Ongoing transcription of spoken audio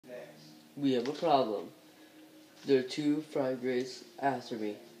We have a problem. There are two fragments after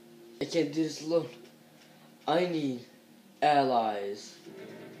me. I can't do this alone. I need allies.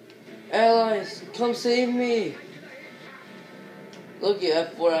 Allies, come save me! Look, you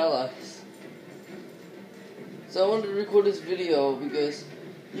have 4 allies. So I wanted to record this video because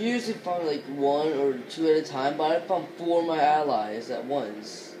you usually find like 1 or 2 at a time, but I found 4 of my allies at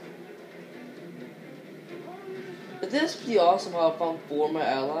once. Isn't this pretty awesome how I found 4 of my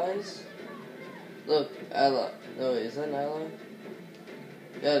allies? Look, ally. No, wait, is that an ally?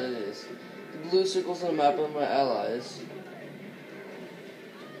 Yeah, it is. The blue circles on the map are my allies.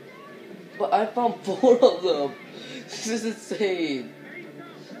 But I found 4 of them! This is insane!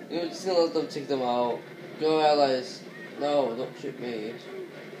 You're just gonna let them take them out. Go, allies. No, don't shoot me.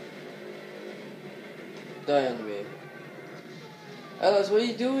 Die on me. Allies, what are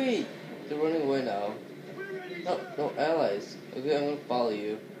you doing? They're running away now. No, allies. Okay, I'm gonna follow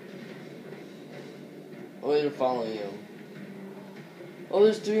you. Oh, they're following him. Oh,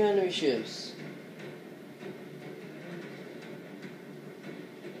 there's 3 enemy ships.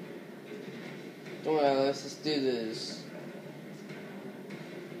 Come on, allies, let's do this.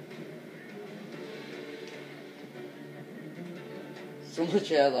 So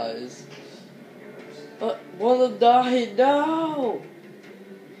much allies. But one of them died. No!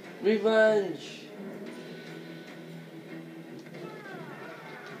 Revenge.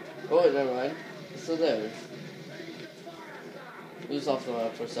 Oh, wait, never mind. It's still there. Lose off the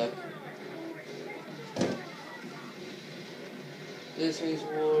map for a sec. This means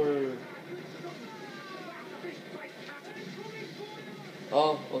war.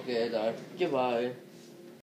 Oh, okay, I died. Goodbye.